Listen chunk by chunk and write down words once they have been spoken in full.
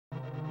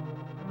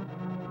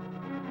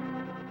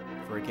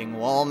Freaking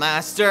wall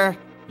master.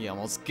 He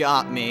almost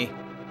got me.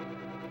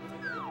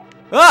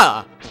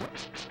 Ah!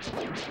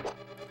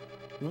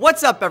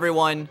 What's up,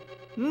 everyone?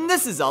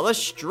 This is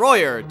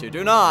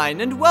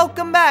Destroyer229, and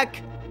welcome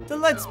back to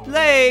Let's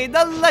Play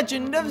The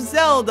Legend of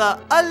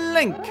Zelda: A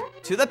Link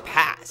to the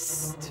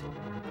Past.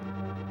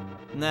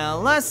 Now,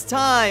 last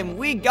time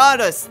we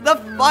got us the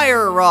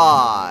fire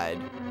rod.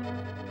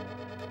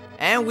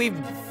 And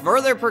we've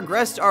further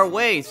progressed our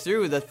way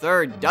through the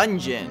third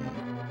dungeon.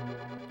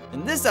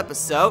 In this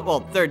episode,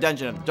 well, third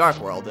dungeon of the Dark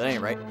World at any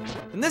rate.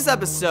 In this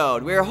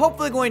episode, we are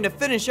hopefully going to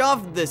finish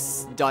off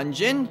this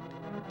dungeon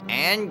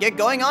and get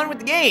going on with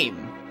the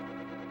game.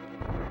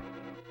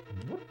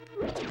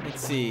 Let's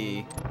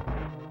see.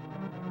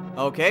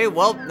 Okay,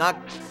 well, not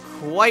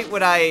quite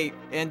what I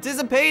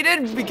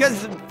anticipated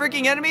because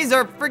freaking enemies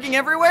are freaking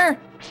everywhere.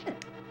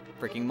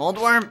 Freaking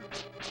moldworm.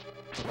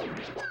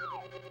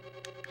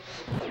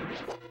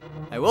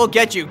 I will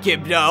get you,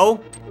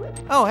 Gibdo.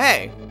 Oh,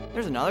 hey,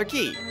 there's another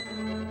key.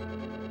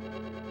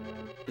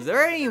 Is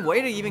there any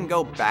way to even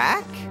go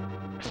back?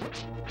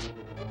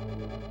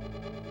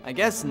 I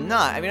guess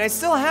not. I mean, I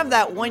still have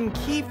that one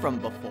key from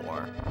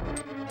before.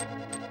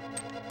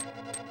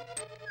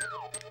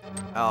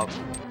 Oh.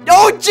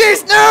 Oh,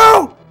 jeez,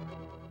 no!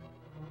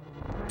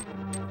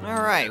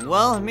 Alright,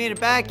 well, I made it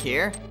back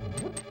here.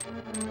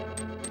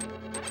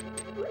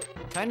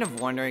 Kind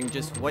of wondering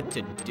just what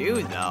to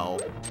do,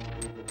 though.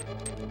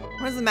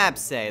 What does the map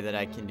say that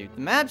I can do? The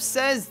map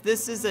says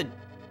this is a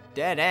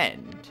dead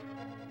end.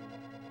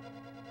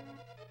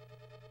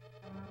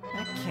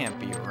 That can't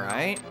be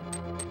right.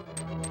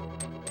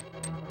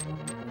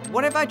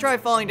 What if I try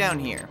falling down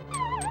here?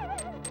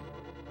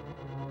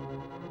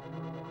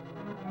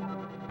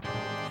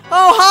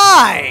 Oh,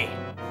 hi!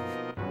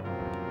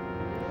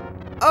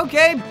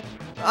 Okay,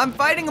 I'm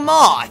fighting a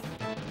moth.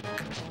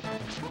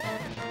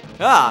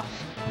 Ah.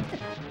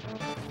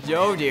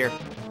 Oh dear.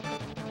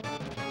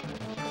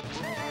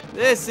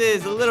 This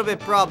is a little bit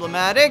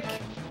problematic.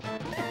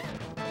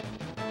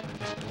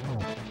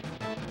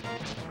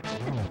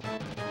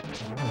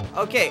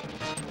 Okay,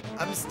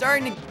 I'm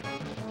starting to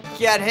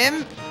get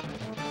him.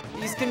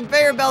 These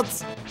conveyor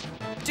belts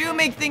do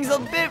make things a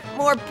bit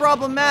more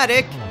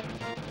problematic.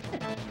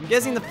 I'm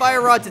guessing the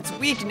fire rod's its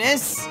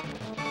weakness.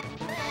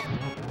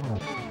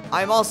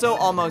 I'm also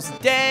almost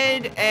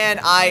dead,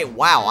 and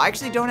wow, I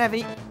actually don't have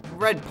any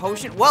red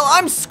potion. Well,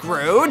 I'm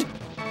screwed.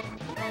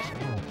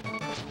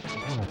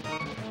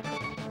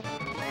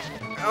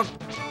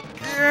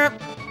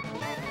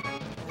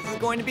 This is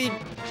going to be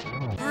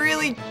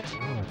really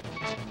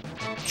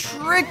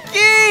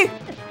tricky.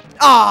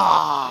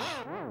 Ah.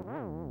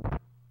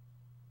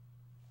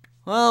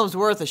 Well, it was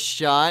worth a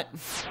shot.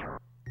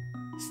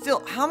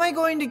 Still, how am I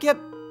going to get...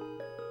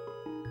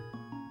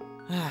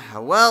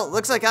 Well,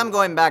 looks like I'm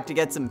going back to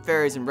get some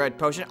fairies and red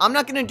potion. I'm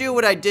not gonna do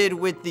what I did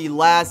with the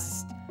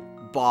last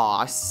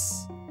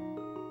boss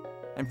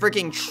and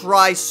freaking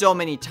try so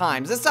many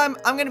times. This time,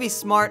 I'm gonna be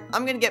smart.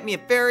 I'm gonna get me a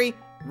fairy,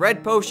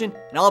 red potion,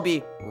 and I'll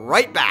be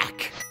right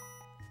back.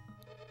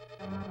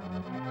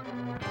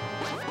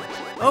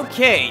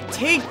 Okay,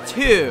 take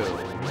two.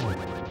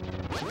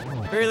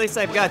 At the very least,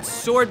 I've got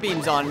sword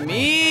beams on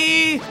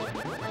me.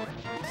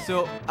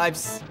 So,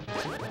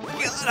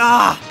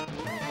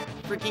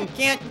 freaking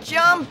can't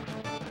jump.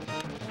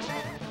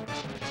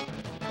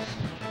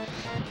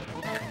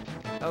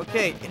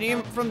 Okay, hitting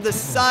him from the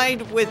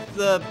side with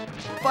the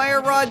fire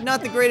rod,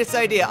 not the greatest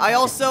idea. I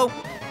also,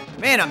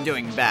 man, I'm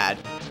doing bad.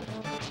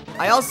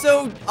 I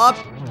also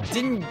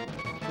didn't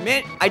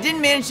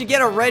manage to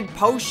get a red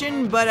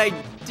potion, but I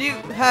do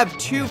have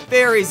two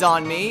fairies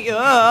on me.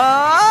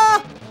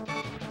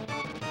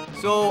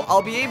 So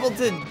I'll be able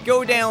to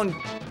go down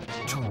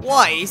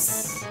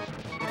twice.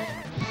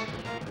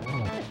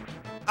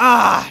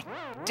 Ah,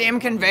 damn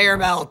conveyor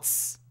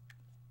belts.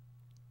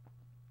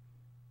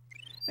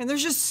 And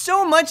there's just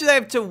so much that I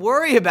have to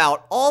worry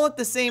about all at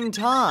the same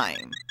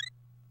time.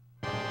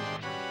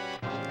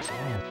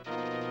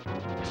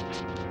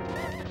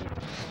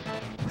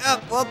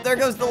 Well, there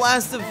goes the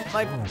last of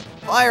my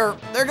fire.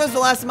 There goes the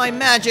last of my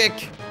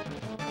magic.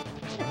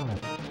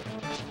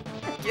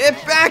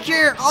 Get back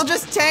here! I'll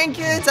just tank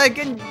it. I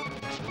can...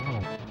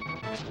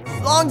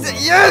 As long as it...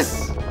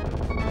 Yes!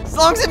 As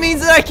long as it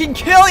means that I can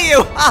kill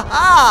you! Ha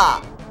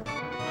ha!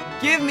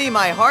 Give me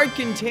my heart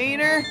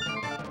container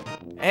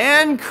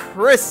and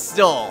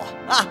crystal.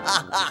 Ha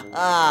ha ha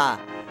ha!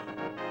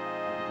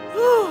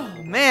 Oh,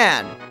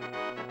 man.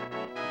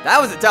 That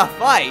was a tough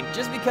fight,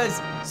 just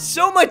because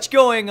so much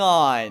going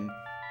on.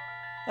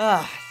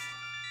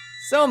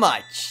 So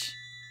much.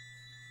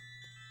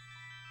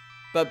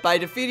 But by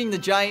defeating the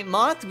giant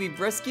moth, we've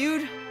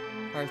rescued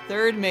our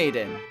third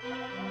maiden.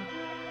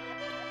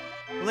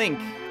 Link,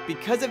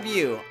 because of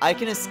you, I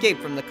can escape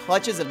from the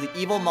clutches of the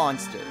evil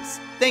monsters.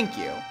 Thank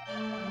you.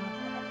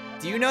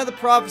 Do you know the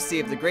prophecy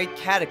of the Great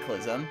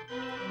Cataclysm?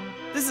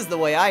 This is the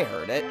way I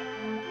heard it.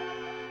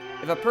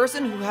 If a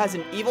person who has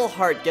an evil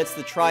heart gets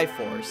the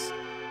Triforce,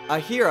 a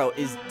hero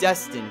is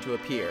destined to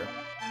appear.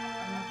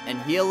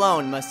 And he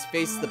alone must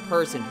face the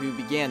person who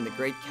began the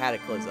Great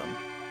Cataclysm.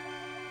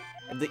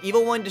 If the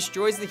evil one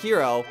destroys the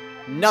hero,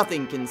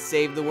 nothing can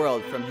save the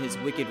world from his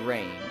wicked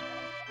reign.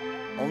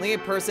 Only a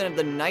person of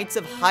the Knights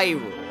of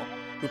Hyrule,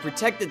 who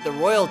protected the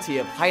royalty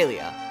of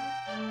Hylia,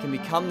 can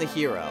become the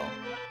hero.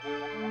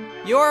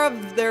 You're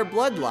of their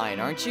bloodline,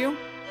 aren't you?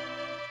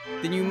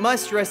 Then you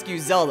must rescue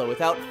Zelda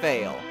without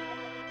fail.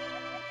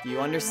 Do you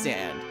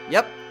understand?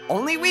 Yep,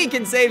 only we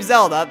can save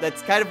Zelda.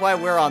 That's kind of why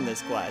we're on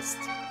this quest.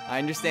 I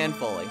understand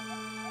fully.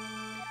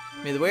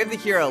 May the way of the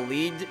hero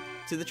lead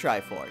to the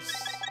Triforce.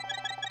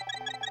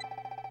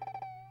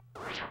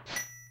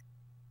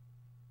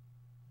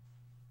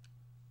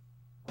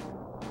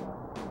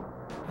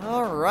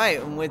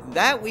 Alright, and with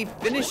that, we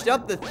finished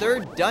up the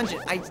 3rd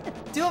dungeon. I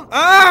still...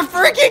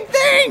 freaking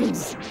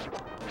things!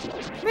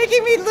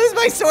 Making me lose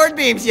my sword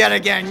beams yet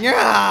again.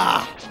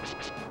 Yeah.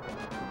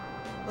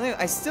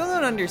 I still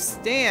don't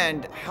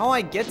understand how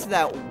I get to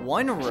that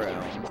one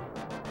room.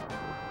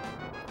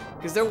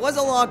 Because there was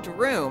a locked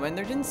room, and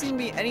there didn't seem to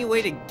be any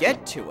way to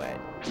get to it.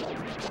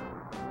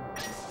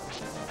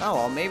 Oh,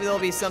 well, maybe there'll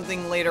be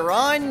something later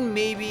on.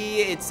 Maybe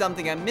it's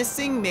something I'm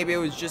missing. Maybe it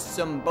was just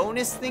some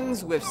bonus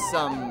things with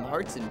some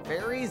hearts and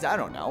fairies. I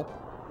don't know.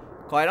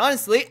 Quite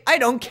honestly, I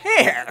don't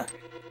care.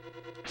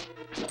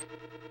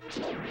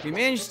 We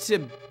managed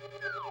to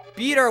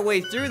beat our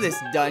way through this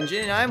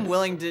dungeon, and I'm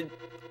willing to...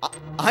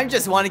 I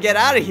just want to get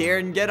out of here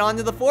and get on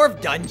to the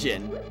 4th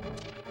dungeon.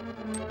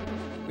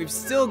 We've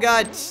still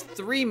got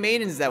 3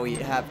 maidens that we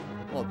have.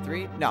 Well,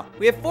 3? No,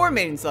 we have 4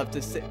 maidens left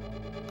to sit.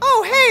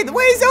 Oh, hey, the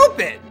way's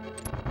open!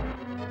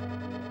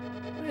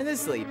 Where did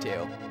this lead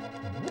to?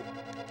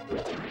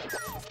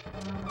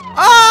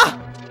 Ah!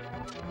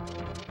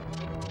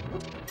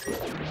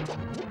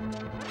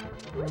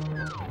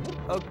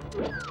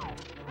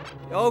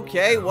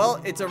 Okay, well,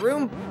 it's a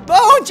room.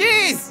 Oh,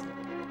 jeez!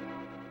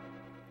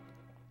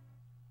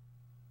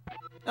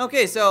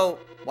 Okay, so,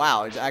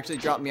 wow, it actually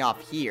dropped me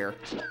off here.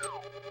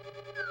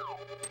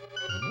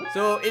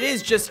 So, it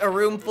is just a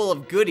room full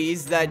of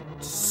goodies that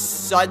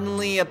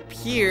suddenly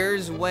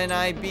appears when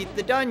I beat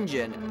the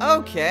dungeon.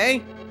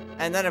 Okay.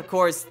 And then, of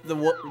course, the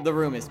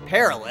room is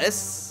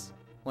perilous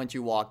once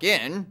you walk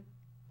in.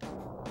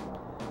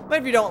 But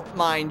if you don't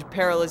mind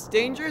perilous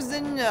dangers,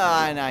 then,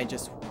 and I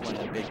just went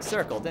in a big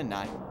circle, didn't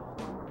I?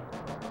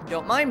 If you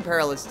don't mind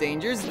perilous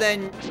dangers,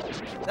 then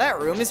that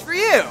room is for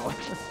you.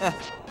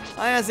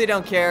 I honestly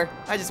don't care.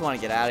 I just want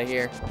to get out of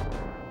here.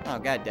 Oh,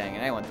 god dang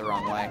it, I went the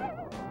wrong way.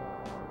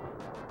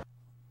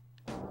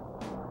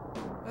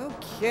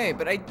 Okay,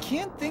 but I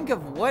can't think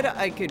of what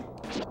I could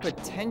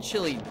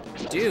potentially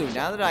do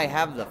now that I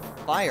have the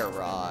fire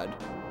rod.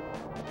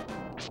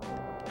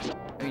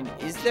 I mean,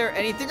 is there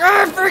anything?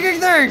 Freaking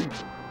thing!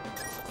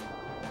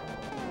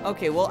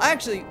 Okay, well,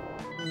 actually,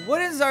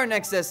 what is our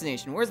next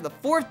destination? Where's the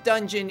 4th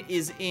dungeon?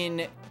 Is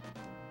in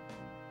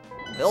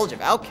Village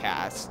of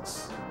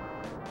Outcasts.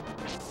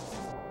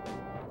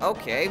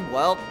 Okay,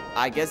 well,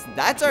 I guess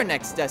that's our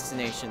next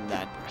destination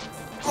then.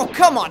 Oh,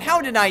 come on,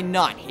 how did I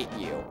not hit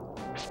you?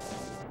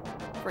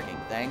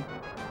 Freaking thing.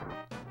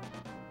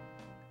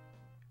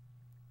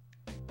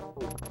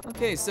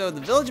 Okay, so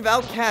the Village of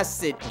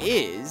Outcasts it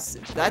is.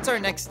 If that's our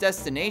next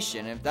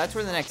destination, if that's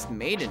where the next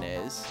maiden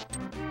is,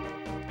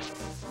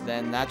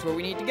 then that's where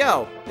we need to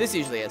go. This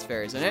usually has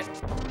fairies in it.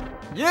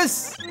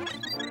 Yes!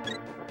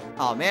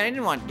 Oh man, I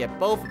didn't want to get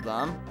both of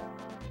them.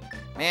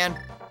 Man.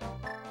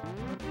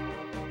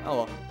 Oh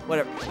well,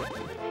 whatever.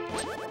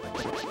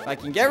 If I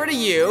can get rid of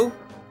you,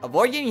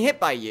 avoid getting hit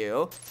by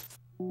you,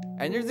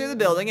 enter through the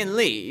building and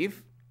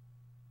leave,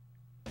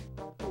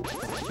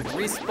 should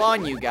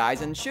respawn you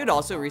guys and should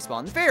also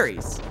respawn the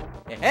fairies.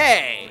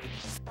 Hey!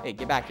 Hey,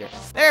 get back here.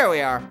 There we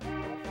are.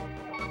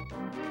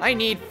 I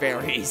need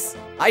fairies.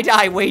 I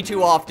die way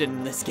too often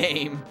in this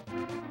game.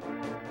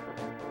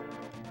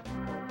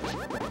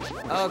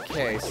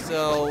 Okay,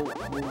 so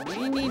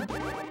we need...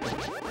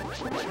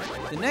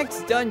 The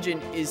next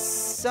dungeon is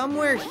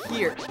somewhere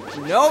here.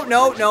 No,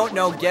 no, no,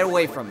 no, get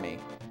away from me.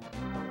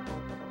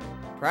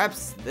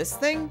 Perhaps this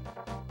thing?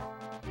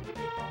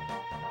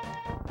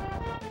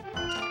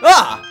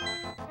 Ah!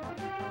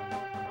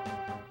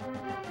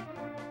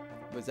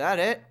 Was that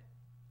it?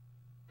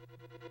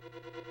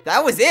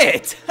 That was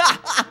it!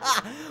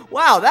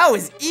 Wow, that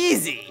was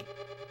easy!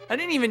 I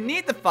didn't even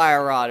need the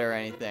fire rod or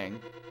anything.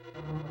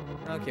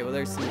 Okay, well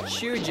there's some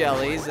chew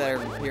jellies that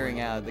are appearing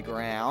out of the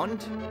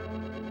ground.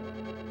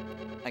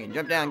 I can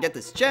jump down and get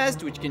this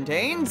chest, which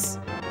contains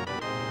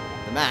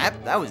the map.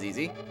 That was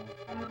easy.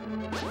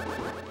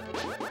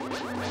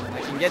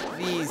 I can get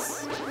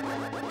these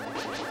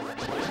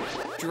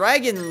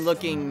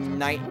dragon-looking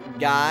knight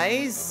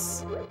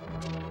guys.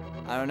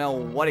 I don't know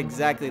what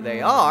exactly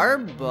they are,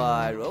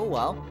 but oh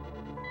well.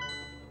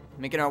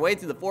 Making our way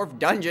through the 4th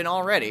dungeon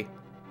already.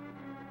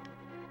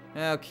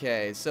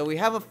 Okay, so we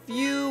have a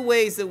few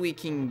ways that we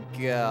can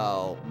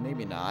go.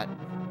 Maybe not.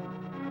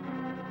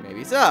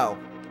 Maybe so.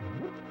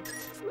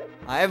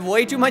 I have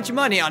way too much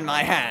money on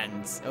my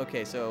hands.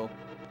 Okay, so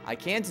I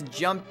can't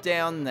jump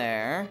down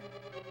there.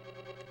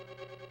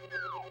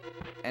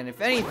 And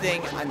if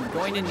anything, I'm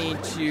going to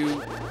need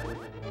to...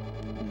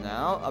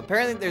 No,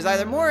 apparently there's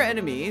either more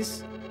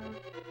enemies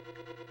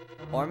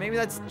Or maybe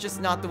that's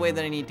just not the way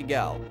that I need to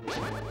go.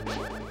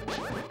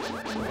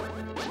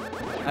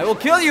 I will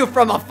kill you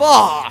from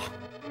afar!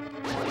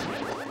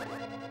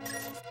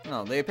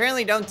 No, they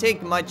apparently don't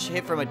take much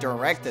hit from a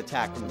direct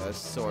attack from the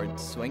sword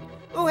swing.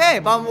 Oh, hey,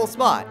 bombable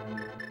spot.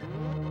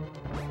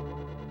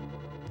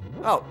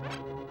 Oh.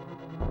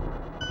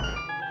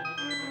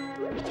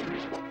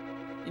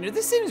 You know,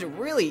 this seems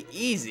really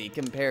easy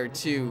compared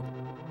to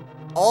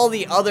all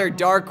the other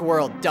Dark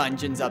World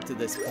dungeons up to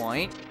this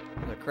point.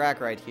 There's a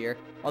crack right here.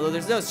 Although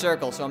there's no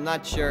circle, so I'm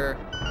not sure.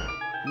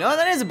 No,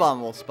 that is a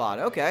bombable spot.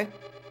 Okay.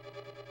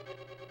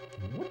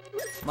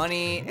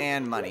 Money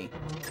and money.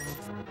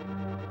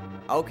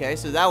 Okay,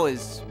 so that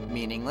was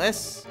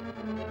meaningless.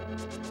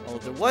 Well,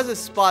 there was a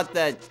spot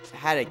that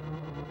had a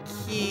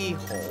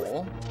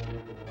keyhole.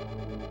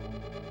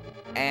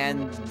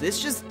 And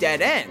this just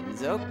dead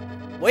ends. Oh,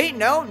 wait,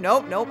 no,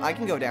 nope, nope. I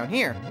can go down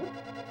here.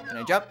 Can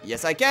I jump?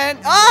 Yes, I can.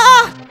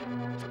 Ah!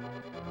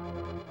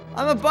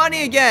 I'm a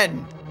bunny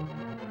again.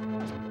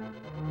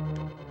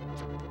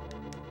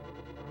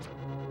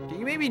 Can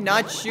you maybe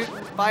not shoot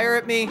fire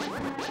at me?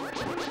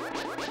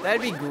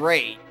 That'd be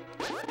great.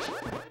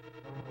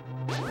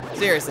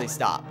 Seriously,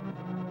 stop.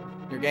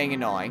 You're getting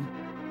annoying.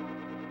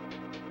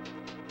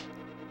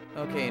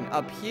 Okay, and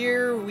up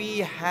here we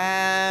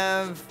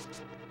have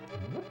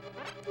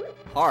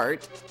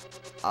heart.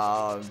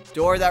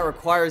 Door that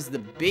requires the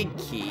big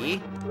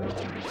key.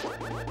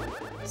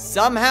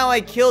 Somehow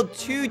I killed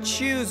 2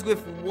 chews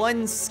with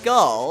 1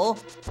 skull.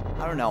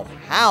 I don't know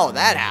how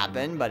that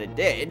happened, but it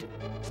did.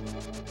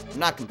 I'm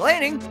not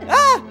complaining.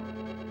 Ah!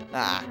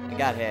 Ah, I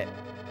got hit.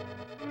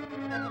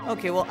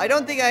 Okay, well, I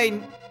don't think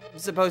I'm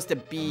supposed to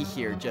be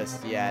here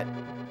just yet.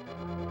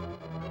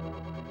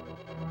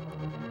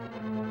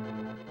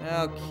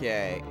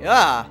 Okay.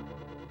 Ah!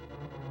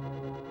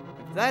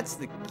 If that's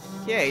the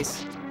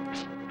case...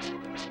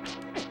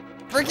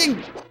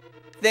 Freaking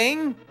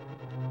thing?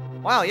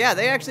 Wow, yeah,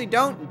 they actually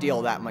don't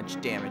deal that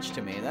much damage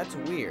to me. That's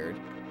weird.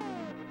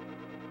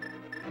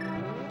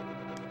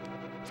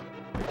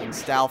 Freaking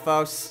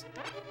Stalfos.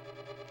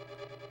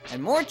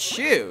 And more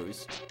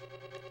chews.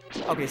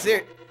 Okay,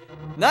 seriously.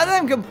 Not that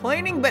I'm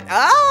complaining, but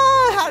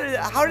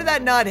how did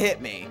that not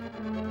hit me?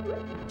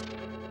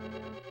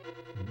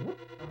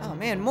 Oh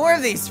man, more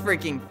of these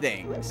freaking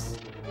things.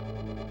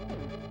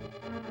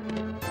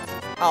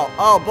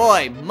 Oh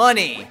boy,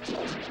 money.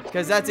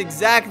 Because that's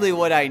exactly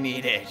what I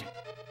needed. Is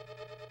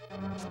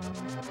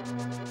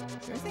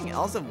there anything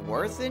else of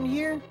worth in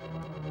here?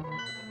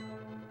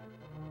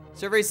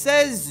 Survey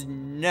says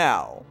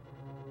no.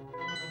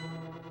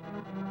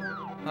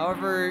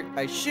 However,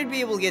 I should be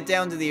able to get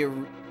down to the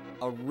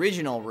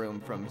original room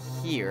from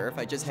here if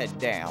I just head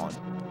down.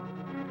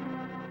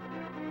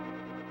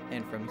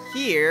 And from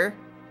here,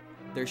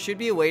 there should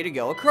be a way to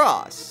go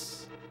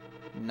across.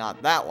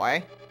 Not that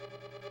way.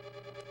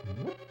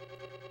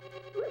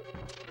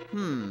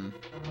 And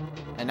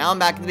now I'm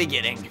back at the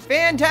beginning.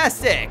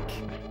 Fantastic!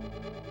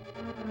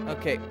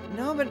 Okay,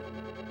 no, but...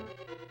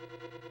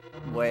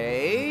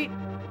 Wait.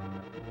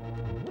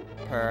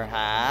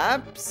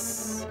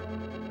 Perhaps...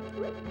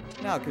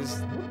 No,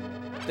 because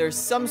there's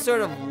some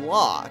sort of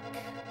lock.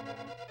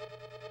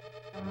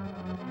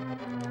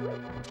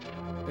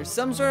 There's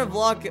some sort of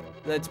lock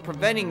that's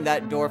preventing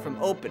that door from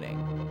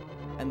opening.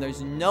 And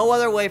there's no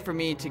other way for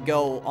me to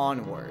go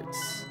onwards.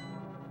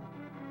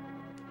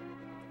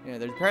 Yeah,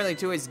 there's apparently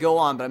 2 ways to go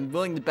on, but I'm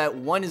willing to bet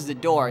one is the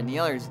door and the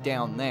other is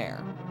down there.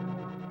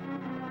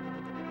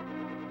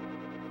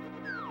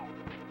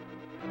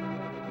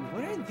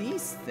 What are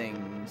these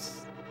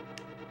things?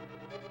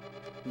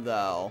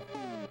 Though.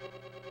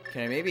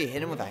 Can I maybe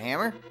hit him with a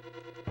hammer?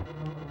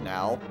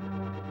 No.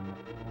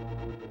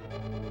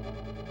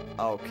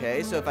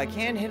 Okay, so if I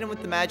can hit him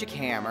with the magic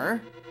hammer,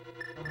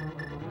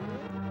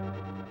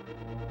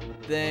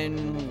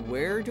 then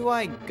where do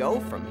I go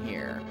from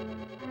here?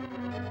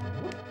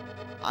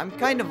 I'm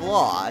kind of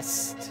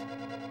lost.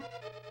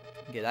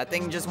 Okay, that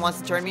thing just wants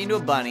to turn me into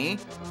a bunny.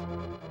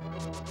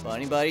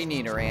 Bunny buddy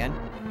Nidoran.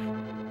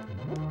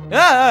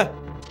 Ah!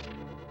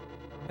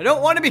 I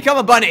don't want to become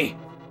a bunny!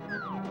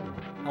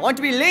 I want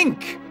to be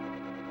Link!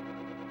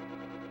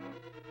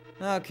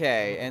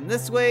 Okay, and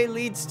this way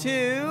leads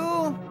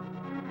to...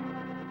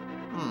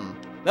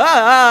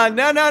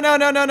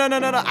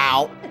 No.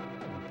 Ow.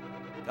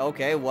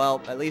 Okay,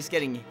 well, at least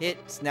getting hit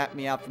snapped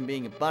me out from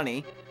being a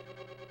bunny.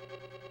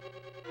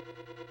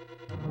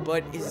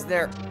 But is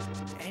there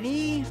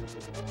any...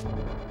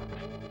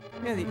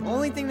 Yeah, the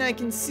only thing that I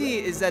can see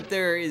is that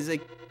there is a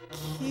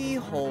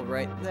keyhole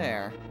right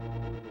there.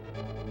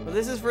 Well,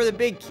 this is for the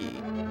big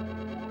key.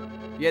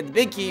 If you had the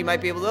big key, you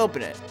might be able to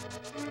open it.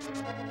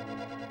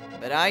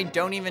 But I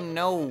don't even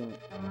know...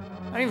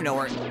 I don't even know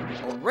where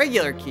a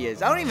regular key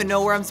is. I don't even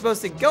know where I'm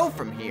supposed to go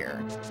from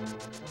here.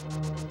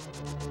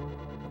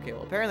 Okay,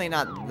 well, apparently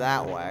not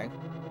that way.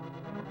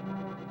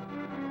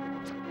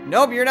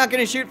 Nope, you're not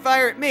gonna shoot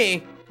fire at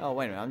me. Oh,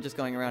 wait a minute. I'm just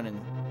going around in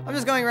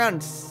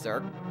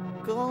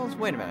circles.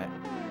 Wait a minute.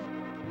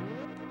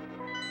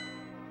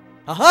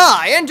 Aha!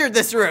 I entered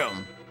this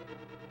room.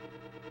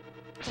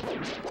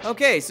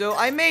 Okay, so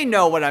I may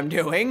know what I'm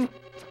doing.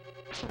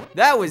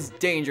 That was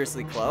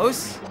dangerously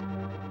close.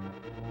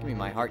 Give me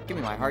my heart, give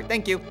me my heart,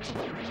 thank you.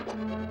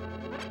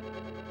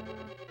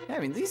 Yeah, I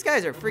mean, these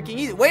guys are freaking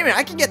easy. Wait a minute,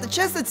 I can get the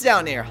chest that's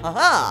down there.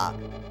 Haha.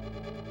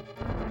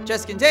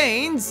 Chest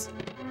contains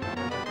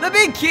the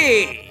big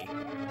key.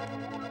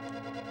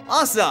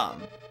 Awesome.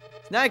 So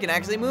now I can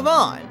actually move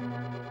on.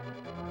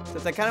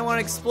 Since I kind of want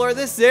to explore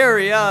this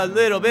area a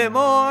little bit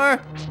more.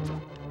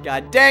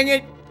 God dang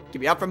it. Get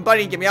me out from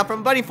bunny, get me out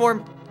from bunny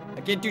form.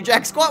 I can't do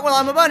jack squat while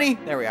I'm a bunny.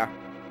 There we are.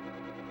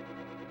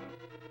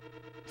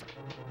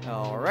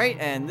 Alright,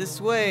 and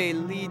this way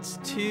leads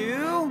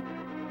to...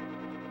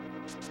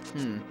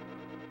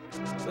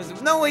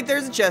 No, wait,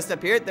 there's a chest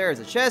up here. There's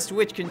a chest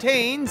which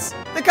contains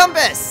the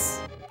compass.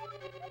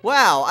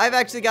 Wow, I've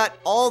actually got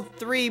all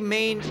three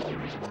main...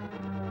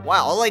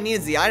 Wow, all I need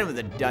is the item of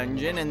the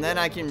dungeon, and then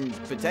I can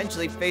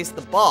potentially face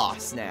the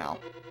boss now.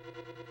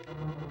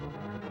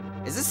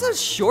 Is this a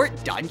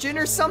short dungeon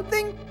or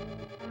something?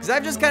 Because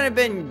I've just kind of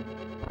been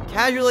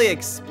casually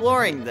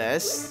exploring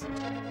this.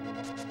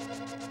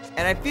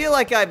 And I feel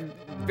like I'm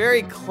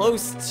very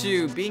close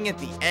to being at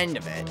the end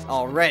of it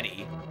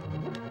already.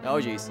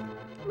 Oh, jeez.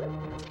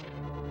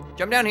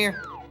 Jump down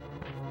here.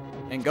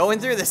 And go in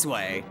through this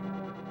way.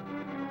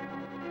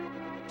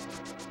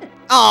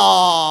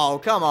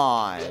 Oh, come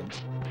on.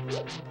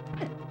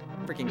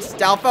 Freaking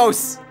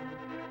Stalfos.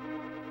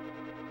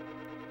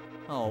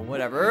 Oh,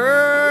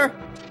 whatever.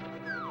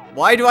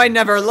 Why do I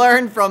never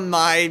learn from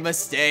my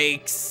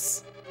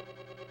mistakes?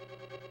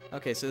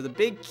 Okay, so the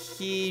big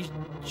key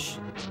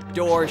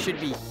door should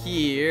be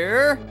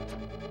here.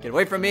 Get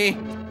away from me.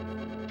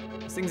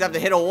 These things have to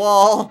hit a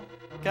wall.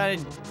 Kind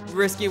of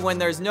risky when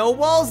there's no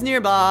walls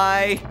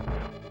nearby.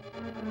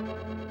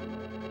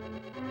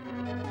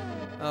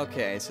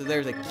 Okay, so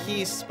there's a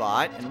key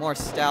spot and more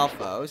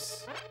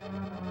Stalfos.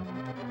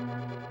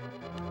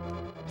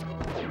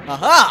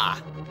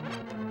 Aha!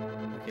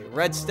 Okay,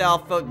 red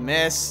Stalfos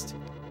missed.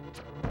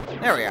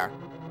 There we are.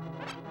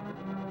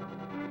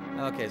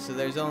 Okay, so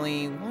there's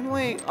only one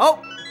way.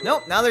 Oh,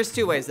 nope, now there's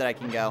two ways that I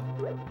can go.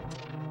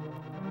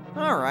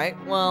 Alright,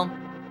 well,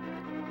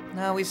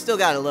 now we've still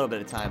got a little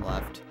bit of time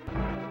left.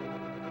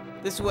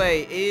 This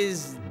way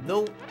is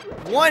the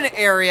one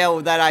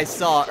area that I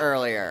saw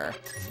earlier.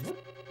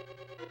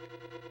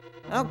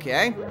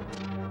 Okay.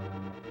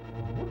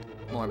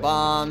 More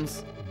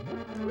bombs.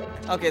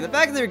 Okay, the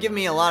fact that they're giving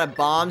me a lot of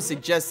bombs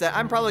suggests that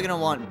I'm probably gonna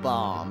want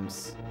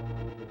bombs.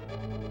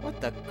 What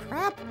the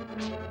crap?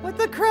 What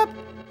the crap?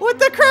 What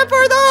the crap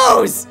are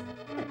those?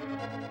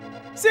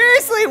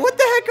 Seriously, what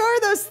the heck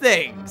are those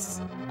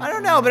things? I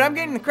don't know, but I'm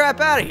getting the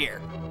crap out of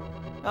here.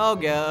 Oh,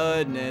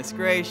 goodness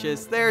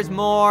gracious. There's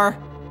more.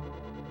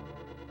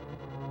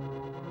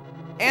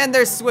 And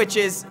there's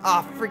switches.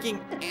 Ah, freaking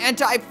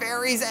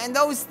anti-fairies and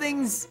those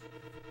things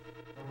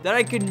that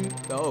I could...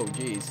 Oh,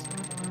 jeez.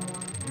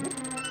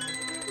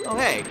 Oh,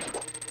 hey.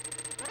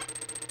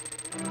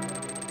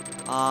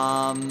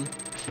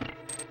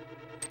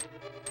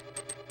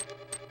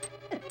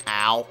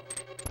 Ow.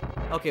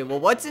 Okay, well,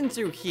 what's in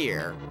through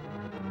here?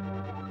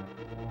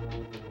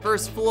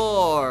 First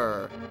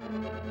floor.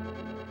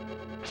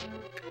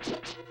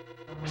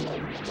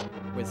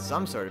 With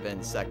some sort of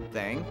insect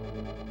thing.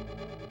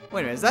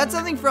 Wait a minute, is that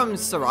something from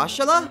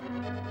Sarashala?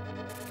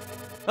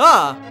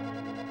 Ah!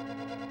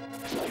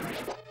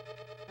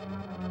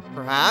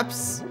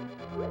 Perhaps?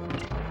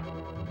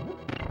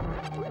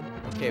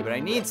 Okay, but I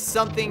need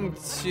something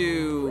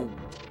to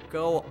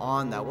go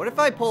on that. What if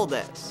I pull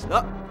this?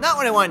 Oh, not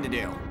what I wanted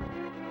to do.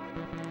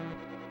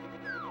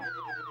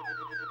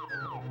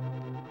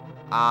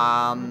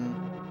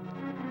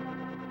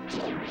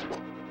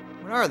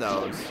 What are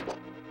those?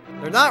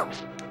 They're not...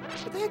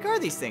 What the heck are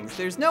these things?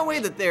 There's no way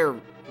that they're...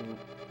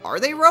 Are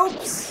they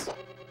ropes?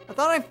 I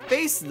thought I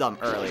faced them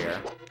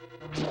earlier.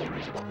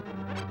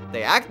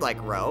 They act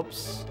like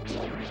ropes.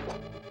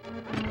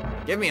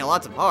 Give me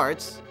lots of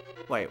hearts.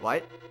 Wait,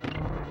 what?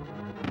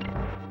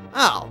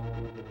 Oh.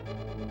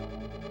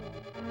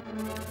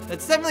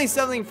 That's definitely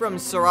something from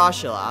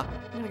Sarashala.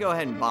 I'm gonna go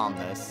ahead and bomb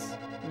this.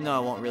 Even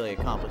though it won't really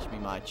accomplish me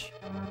much.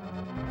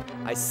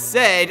 I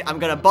said I'm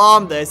gonna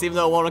bomb this even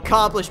though it won't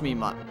accomplish me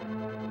much.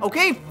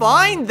 Okay,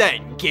 fine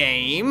then,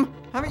 game.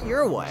 Have it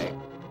your way.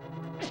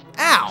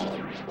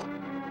 Ow.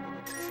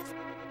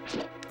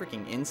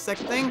 Freaking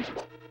insect thing.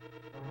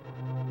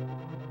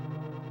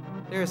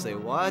 Seriously,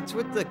 what's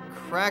with the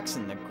cracks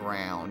in the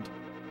ground?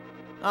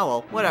 Oh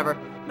well, whatever.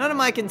 None of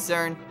my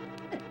concern.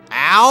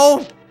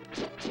 Ow!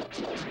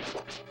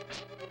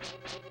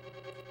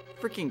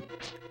 Freaking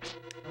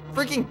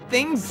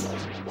things.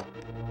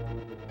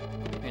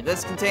 And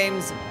this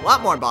contains a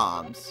lot more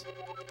bombs.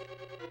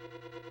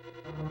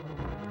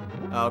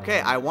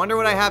 Okay, I wonder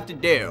what I have to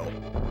do.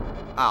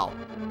 Oh,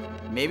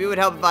 maybe it would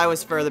help if I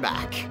was further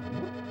back.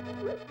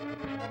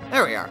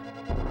 There we are.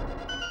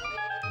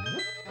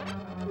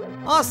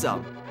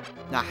 Awesome.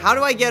 Now, how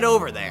do I get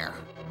over there?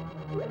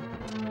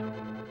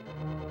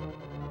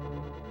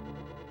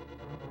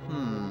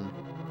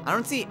 I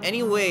don't see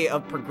any way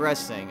of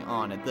progressing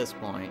on at this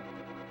point.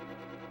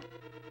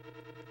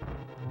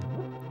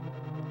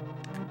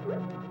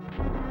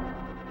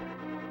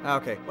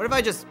 Okay, what if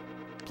I just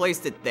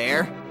placed it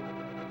there?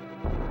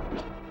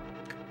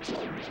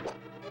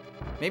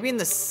 Maybe in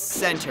the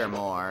center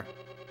more.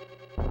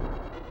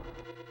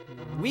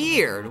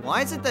 Weird.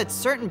 Why is it that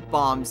certain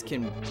bombs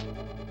can...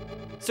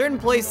 Certain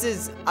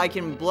places I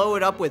can blow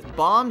it up with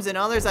bombs and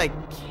others I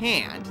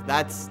can't?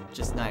 That's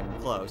just not even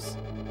close.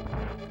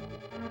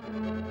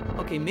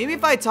 Okay, maybe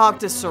if I talk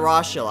to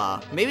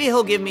Sarashila, maybe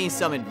he'll give me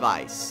some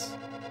advice.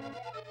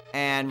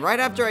 And right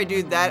after I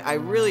do that, I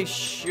really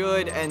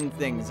should end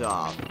things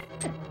off.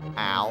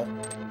 Ow.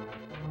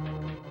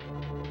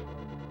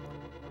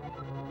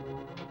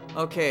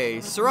 Okay,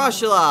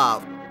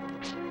 Sarashila!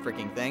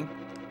 Freaking thing.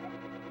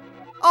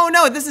 Oh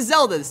no, this is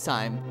Zelda this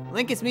time.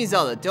 Link, it's me,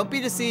 Zelda. Don't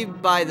be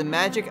deceived by the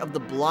magic of the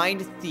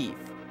blind thief.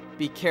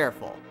 Be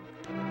careful.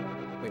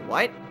 Wait,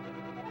 what?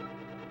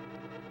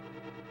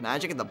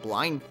 Magic of the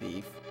blind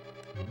thief?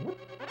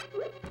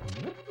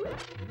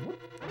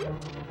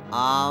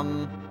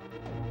 I'm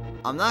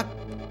not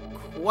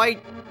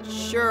quite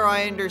sure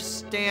I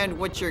understand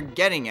what you're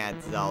getting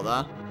at,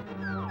 Zelda.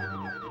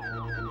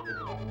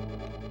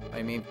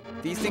 I mean,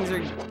 these things are...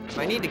 If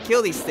I need to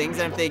kill these things,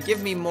 and if they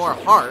give me more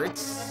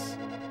hearts,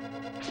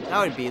 that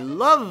would be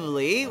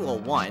lovely. Well,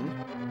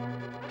 1.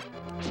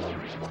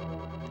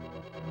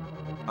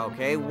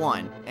 Okay,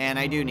 1. And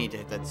I do need to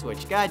hit that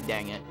switch. God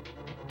dang it.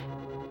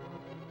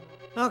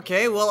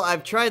 Okay, well,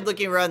 I've tried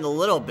looking around a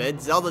little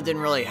bit. Zelda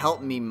didn't really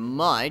help me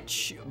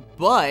much.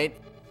 But,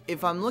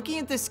 if I'm looking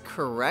at this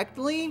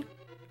correctly,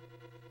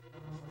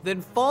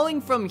 then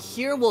falling from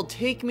here will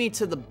take me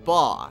to the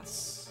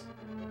boss.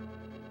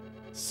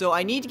 So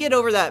I need to get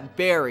over that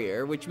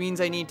barrier, which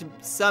means I need to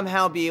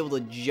somehow be able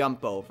to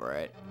jump over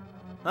it.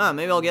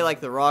 Maybe I'll get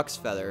like the Rock's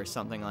Feather or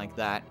something like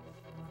that.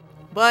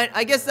 But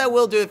I guess that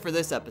will do it for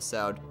this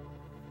episode.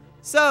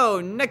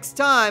 So, next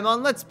time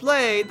on Let's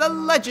Play The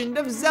Legend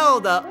of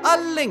Zelda,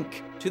 A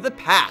Link to the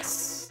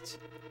Past.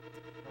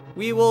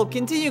 We will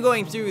continue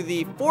going through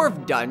the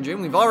 4th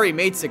dungeon. We've already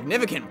made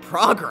significant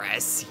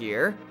progress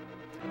here.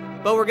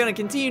 But we're going to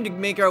continue to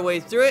make our way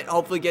through it,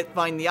 hopefully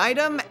find the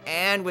item,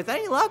 and with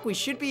any luck, we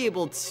should be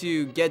able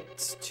to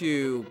get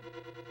to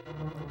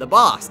the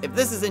boss, if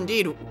this is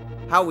indeed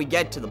how we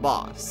get to the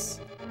boss.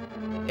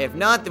 If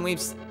not,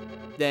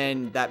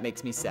 then that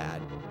makes me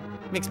sad.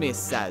 Makes me a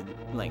sad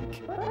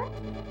Link.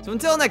 So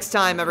until next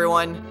time,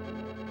 everyone,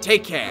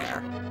 take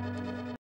care.